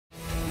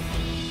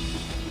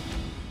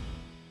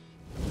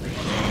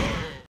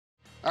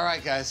All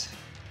right, guys,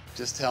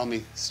 just tell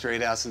me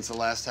straight out since the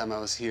last time I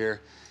was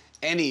here,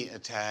 any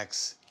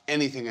attacks,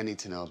 anything I need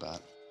to know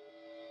about?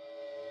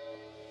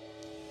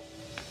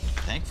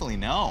 Thankfully,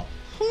 no.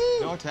 Woo.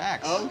 No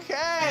attacks. Okay,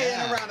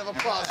 Yeah. and a round of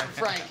applause for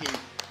Frankie.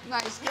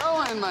 Nice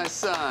going, my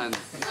son.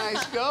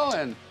 Nice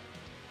going.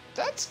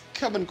 That's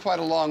coming quite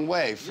a long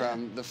way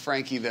from the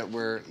Frankie that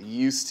we're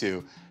used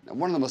to. Now,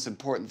 one of the most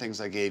important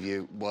things I gave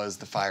you was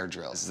the fire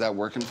drill. Is that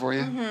working for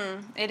you?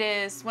 Mm-hmm. It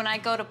is. When I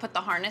go to put the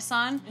harness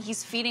on,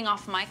 he's feeding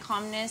off my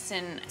calmness,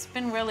 and it's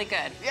been really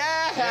good.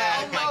 Yeah!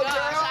 Oh my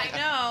gosh,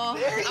 I know.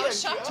 There I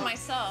was you shocked go.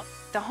 myself.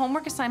 The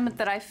homework assignment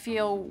that I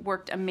feel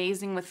worked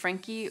amazing with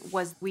Frankie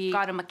was we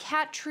got him a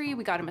cat tree,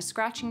 we got him a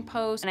scratching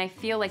post, and I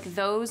feel like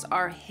those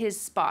are his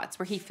spots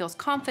where he feels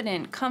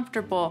confident,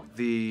 comfortable.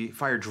 The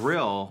fire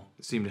drill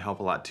seemed to help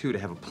a lot too, to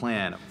have a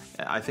plan.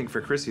 I think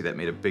for Chrissy that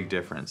made a big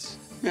difference.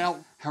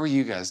 Now, how are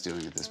you guys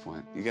doing at this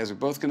point? You guys are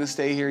both gonna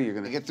stay here, you're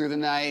gonna get through the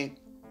night.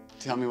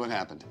 Tell me what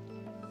happened.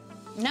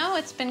 No,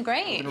 it's been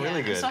great. It's been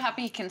really good. I'm so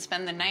happy he can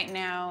spend the night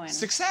now. And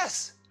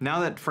Success! Now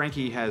that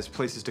Frankie has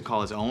places to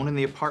call his own in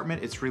the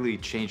apartment, it's really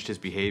changed his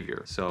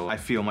behavior. So I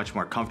feel much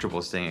more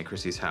comfortable staying at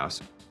Chrissy's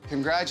house.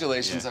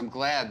 Congratulations, Yeah. I'm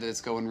glad that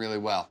it's going really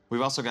well.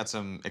 We've also got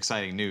some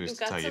exciting news We've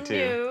to got tell you, some too.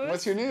 news.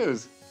 What's your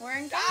news? We're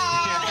engaged.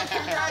 Ah,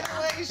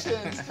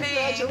 congratulations!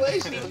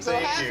 Congratulations! I'm so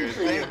happy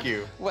for you. Thank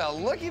you. Well,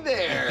 looky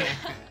there.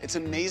 It's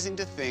amazing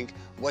to think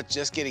what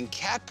just getting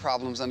cat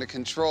problems under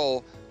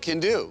control can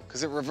do,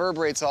 because it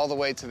reverberates all the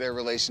way to their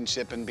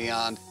relationship and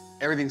beyond.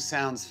 Everything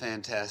sounds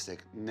fantastic.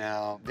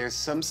 Now, there's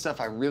some stuff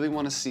I really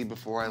want to see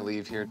before I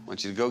leave here. I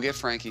want you to go get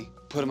Frankie,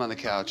 put him on the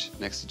couch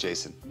next to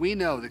Jason. We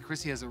know that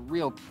Chrissy has a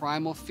real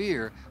primal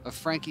fear of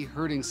Frankie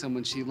hurting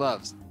someone she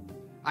loves.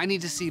 I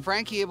need to see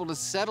Frankie able to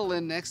settle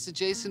in next to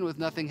Jason with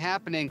nothing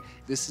happening.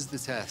 This is the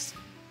test.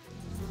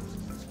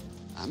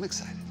 I'm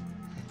excited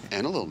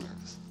and a little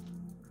nervous.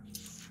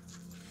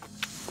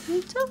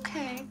 It's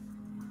okay.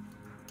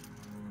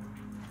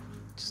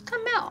 Just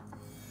come out.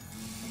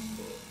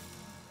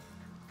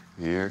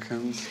 Here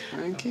comes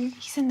Frankie.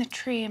 He's in the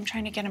tree. I'm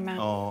trying to get him out.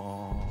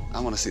 Oh. I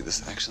want to see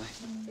this, actually.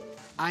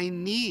 I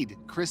need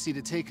Chrissy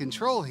to take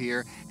control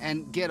here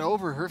and get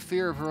over her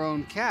fear of her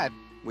own cat.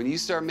 When you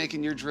start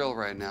making your drill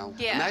right now,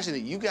 Yeah. imagine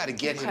that you got to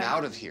get him Okay.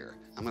 out of here.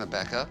 I'm going to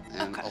back up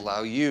and Okay.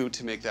 allow you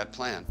to make that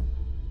plan.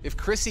 If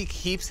Chrissy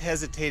keeps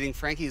hesitating,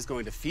 Frankie is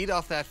going to feed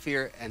off that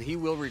fear and he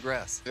will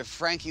regress. If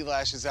Frankie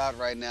lashes out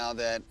right now,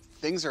 that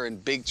things are in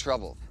big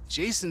trouble.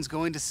 Jason's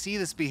going to see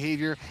this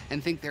behavior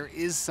and think there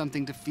is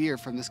something to fear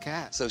from this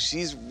cat. So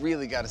she's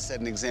really got to set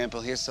an example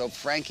here so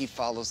Frankie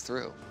follows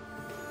through.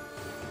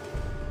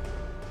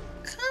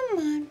 Come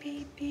on,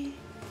 baby.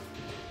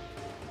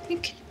 You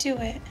can do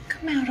it.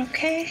 Come out,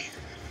 okay?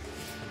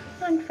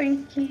 Come on,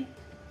 Frankie.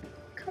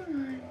 Come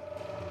on.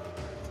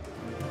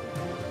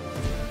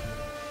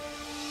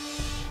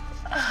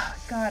 Oh,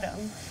 got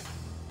him.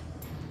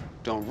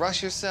 Don't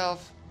rush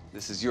yourself.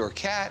 This is your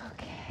cat.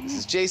 Okay. This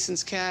is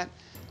Jason's cat.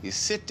 You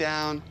sit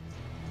down.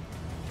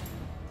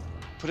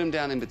 Put him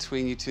down in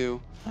between you two.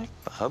 Hi,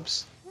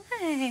 Bubs.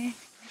 Hey.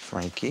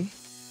 Frankie.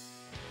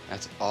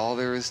 That's all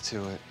there is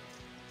to it.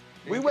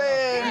 We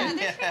win!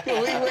 We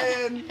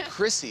win!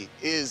 Chrissy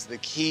is the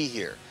key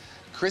here.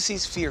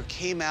 Chrissy's fear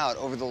came out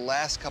over the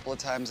last couple of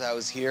times I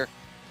was here.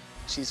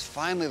 She's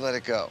finally let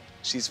it go.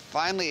 She's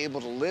finally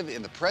able to live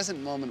in the present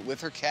moment with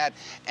her cat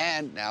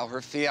and now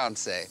her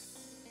fiance.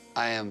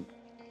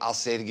 I'll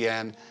say it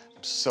again,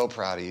 I'm so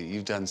proud of you.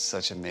 You've done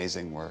such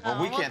amazing work.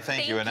 Well, we can't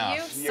thank you enough.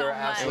 Thank you You're so much.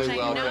 absolutely I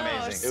welcome. know.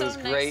 Amazing. It's It was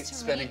so great nice to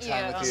spending meet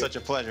time with you. Such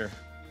a pleasure.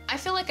 I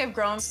feel like I've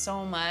grown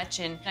so much,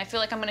 and I feel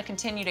like I'm gonna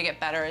continue to get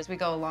better as we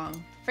go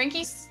along.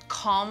 Frankie's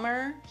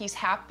calmer, he's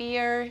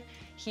happier,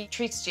 he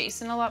treats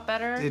Jason a lot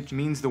better. It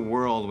means the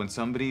world when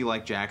somebody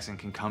like Jackson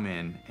can come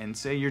in and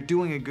say, you're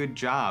doing a good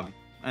job.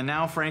 And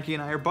now Frankie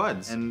and I are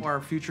buds, and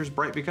our future's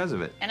bright because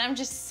of it. And I'm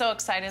just so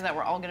excited that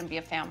we're all gonna be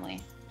a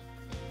family.